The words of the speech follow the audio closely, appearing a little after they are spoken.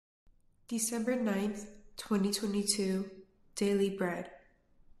December 9th, 2022, Daily Bread.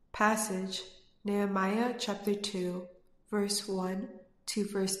 Passage, Nehemiah chapter 2, verse 1 to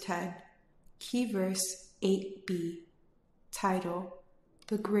verse 10. Key verse 8b. Title,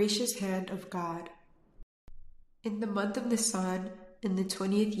 The Gracious Hand of God. In the month of Nisan, in the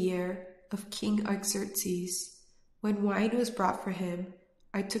 20th year of King Artaxerxes, when wine was brought for him,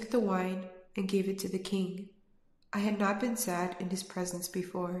 I took the wine and gave it to the king. I had not been sad in his presence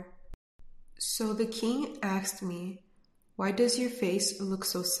before. So the king asked me, "Why does your face look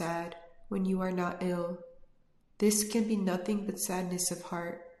so sad when you are not ill?" This can be nothing but sadness of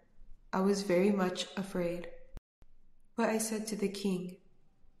heart. I was very much afraid. But I said to the king,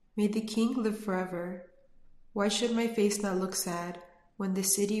 "May the king live forever. Why should my face not look sad when the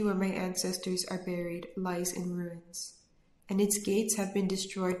city where my ancestors are buried lies in ruins, and its gates have been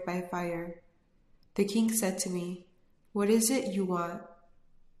destroyed by fire?" The king said to me, "What is it you want?"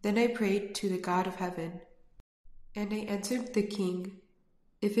 Then I prayed to the God of heaven. And I answered the king,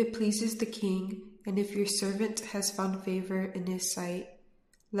 "If it pleases the king, and if your servant has found favor in his sight,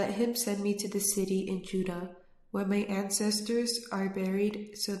 let him send me to the city in Judah where my ancestors are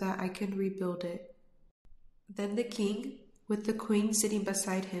buried so that I can rebuild it." Then the king, with the queen sitting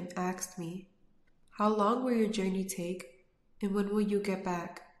beside him, asked me, "How long will your journey take, and when will you get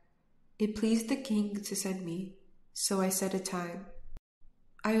back?" It pleased the king to send me, so I set a time.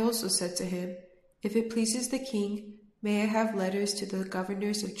 I also said to him, "If it pleases the king, may I have letters to the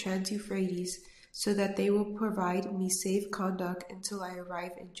governors of Trans-Euphrates so that they will provide me safe conduct until I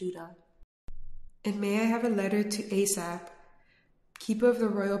arrive in Judah. And may I have a letter to Asaph, keeper of the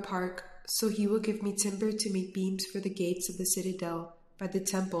royal park, so he will give me timber to make beams for the gates of the citadel, by the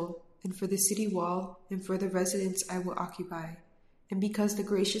temple, and for the city wall, and for the residence I will occupy." And because the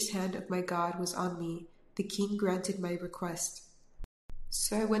gracious hand of my God was on me, the king granted my request.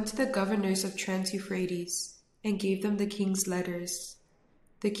 So I went to the governors of Trans-Euphrates and gave them the king's letters.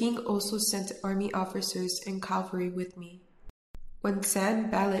 The king also sent army officers and cavalry with me. When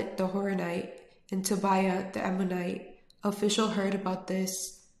Sanballat the Horonite and Tobiah the Ammonite official heard about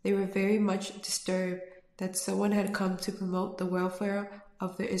this, they were very much disturbed that someone had come to promote the welfare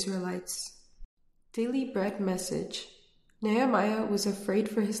of the Israelites. Daily Bread Message. Nehemiah was afraid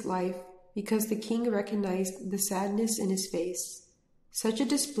for his life because the king recognized the sadness in his face. Such a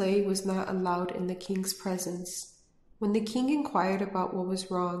display was not allowed in the king's presence. When the king inquired about what was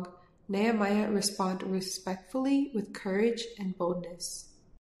wrong, Nehemiah responded respectfully with courage and boldness.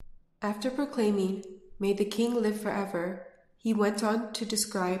 After proclaiming, "May the king live forever," he went on to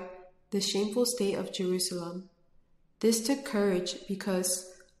describe the shameful state of Jerusalem. This took courage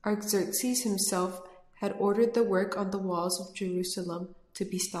because Artaxerxes himself had ordered the work on the walls of Jerusalem to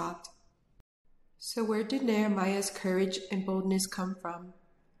be stopped. So where did Nehemiah's courage and boldness come from?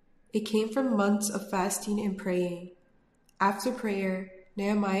 It came from months of fasting and praying. After prayer,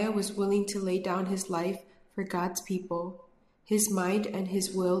 Nehemiah was willing to lay down his life for God's people. His mind and his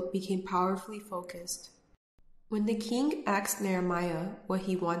will became powerfully focused. When the king asked Nehemiah what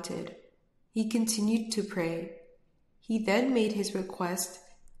he wanted, he continued to pray. He then made his request,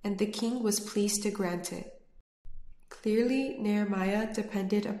 and the king was pleased to grant it. Clearly, Nehemiah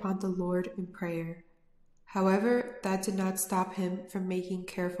depended upon the Lord in prayer. However, that did not stop him from making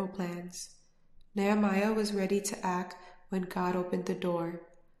careful plans. Nehemiah was ready to act when God opened the door.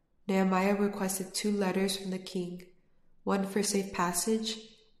 Nehemiah requested 2 letters from the king, one for safe passage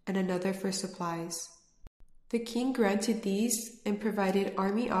and another for supplies. The king granted these and provided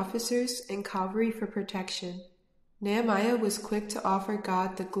army officers and cavalry for protection. Nehemiah was quick to offer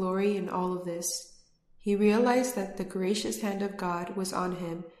God the glory in all of this. He realized that the gracious hand of God was on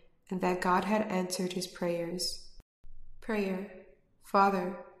him and that God had answered his prayers. Prayer.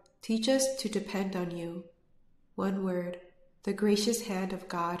 Father, teach us to depend on you. One word, the gracious hand of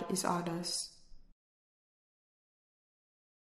God is on us.